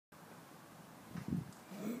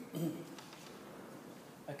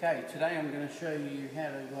Okay, today I'm going to show you how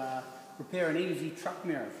to repair an easy truck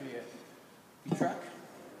mirror for your truck.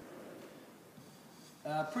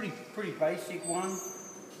 Pretty basic one.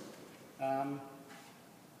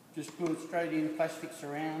 Just glue it straight in, plastics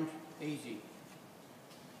around, easy.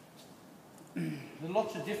 There are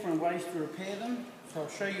lots of different ways to repair them, so I'll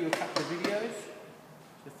show you a couple of videos.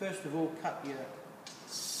 So first of all, cut your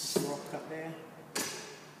rock cut there.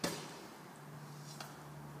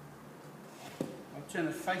 I'll turn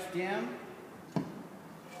it face down.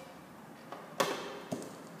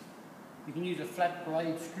 You can use a flat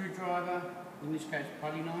blade screwdriver, in this case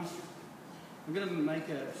putty knife. I'm going to make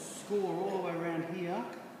a score all the way around here,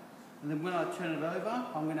 and then when I turn it over,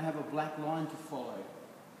 I'm going to have a black line to follow.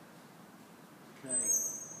 Okay.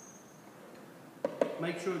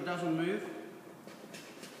 Make sure it doesn't move.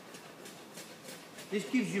 This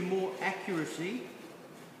gives you more accuracy.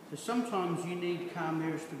 So sometimes you need car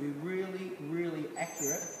mirrors to be really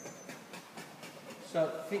accurate, so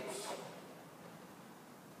it fits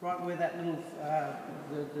right where that little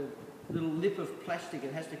the little lip of plastic.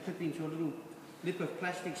 It has to clip into a little lip of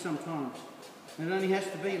plastic sometimes, and it only has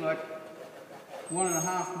to be like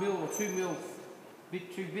 1.5 mil or 2 mil,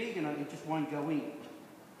 bit too big, and it just won't go in.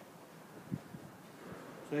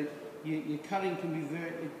 So your cutting can be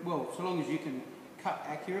well, so long as you can cut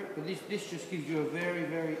accurate, but this just gives you a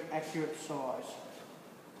very accurate size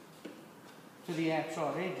to the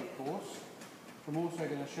outside edge, of course. I'm also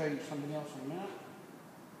going to show you something else in a minute.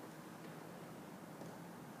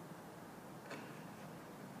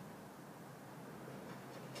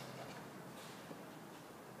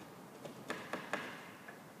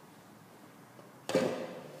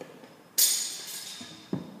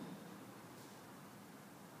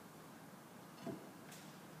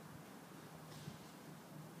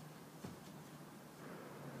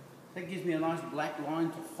 That gives me a nice black line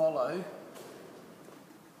to follow.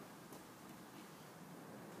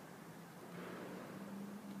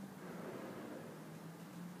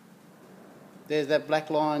 There's that black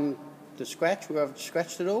line to scratch where I've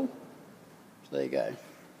scratched it all. So there you go.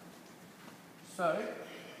 So,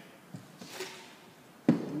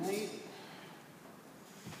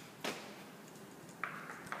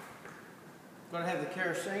 got to have the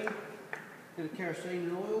kerosene, bit of kerosene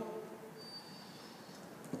and oil.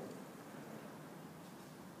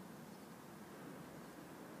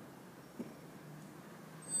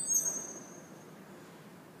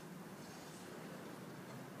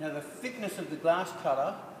 Now the thickness of the glass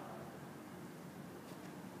cutter,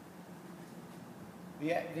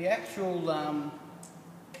 the actual, the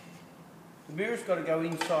mirror's got to go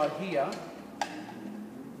inside here.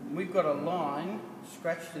 We've got a line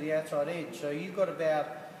scratched to the outside edge, so you've got about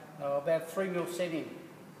 3 mil set in.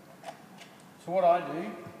 So what I do,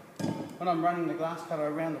 when I'm running the glass cutter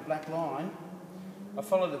around the black line, I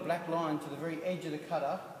follow the black line to the very edge of the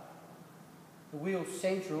cutter, the wheel's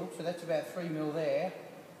central, so that's about 3 mil there.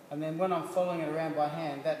 And then when I'm following it around by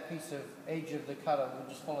hand, that piece of edge of the cutter will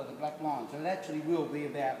just follow the black line. So it actually will be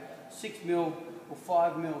about 6 mil or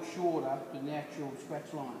 5 mil shorter than the actual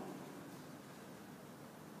scratch line.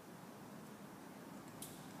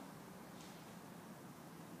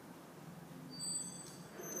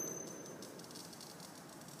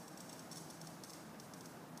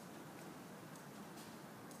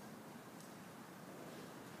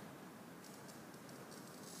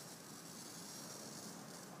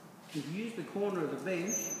 If you use the corner of the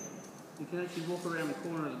bench, you can actually walk around the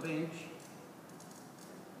corner of the bench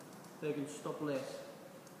so you can stop less.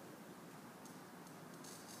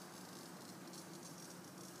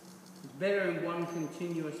 It's better in one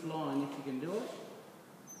continuous line if you can do it.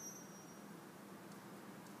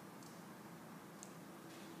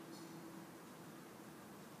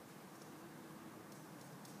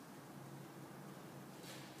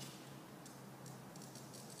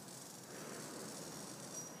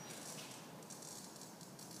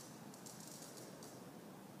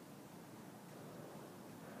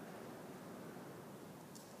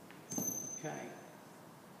 Okay.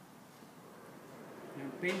 Now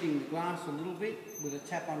bending the glass a little bit with a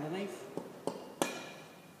tap underneath. So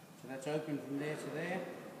that's open from there to there.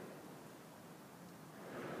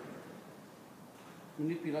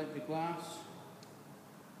 Manipulate the glass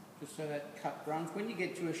just so that cut runs. When you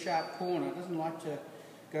get to a sharp corner, it doesn't like to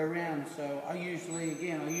go around, so I usually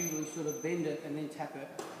sort of bend it and then tap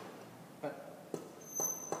it. But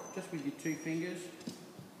just with your 2 fingers.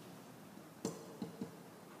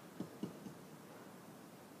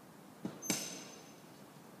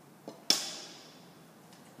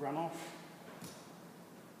 Run off.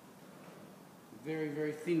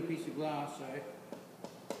 Very thin piece of glass, so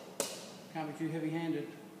can't be too heavy-handed.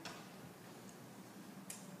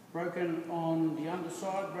 Broken on the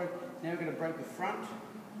underside. Now we're going to break the front.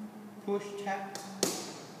 Push, tap.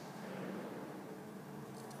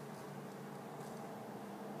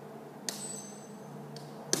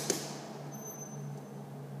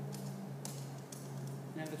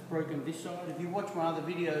 Now that's broken this side. If you watch my other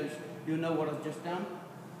videos, you'll know what I've just done.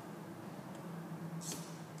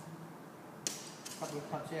 A couple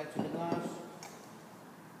of cuts out to the glass.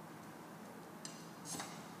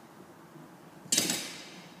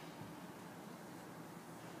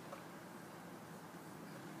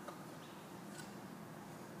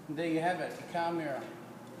 And there you have it, the car mirror.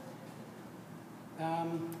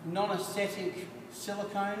 Non-aesthetic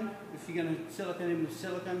silicone. If you're going to silicone in with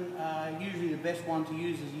silicone, usually the best one to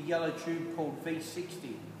use is a yellow tube called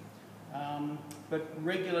V60. But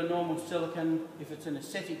regular normal silicone, if it's an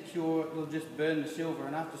aesthetic cure, it'll just burn the silver,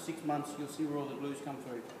 and after 6 months you'll see where all the glues come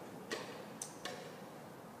through.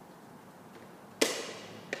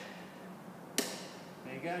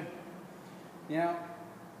 There you go. Now,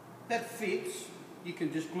 that fits. You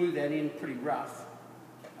can just glue that in pretty rough.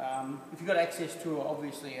 If you've got access to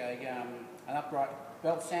obviously an upright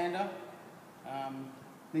belt sander,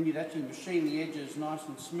 then you'd actually machine the edges nice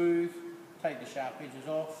and smooth, take the sharp edges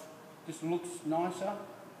off, just looks nicer,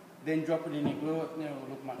 then drop it in and glue it, and then it'll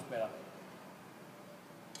look much better.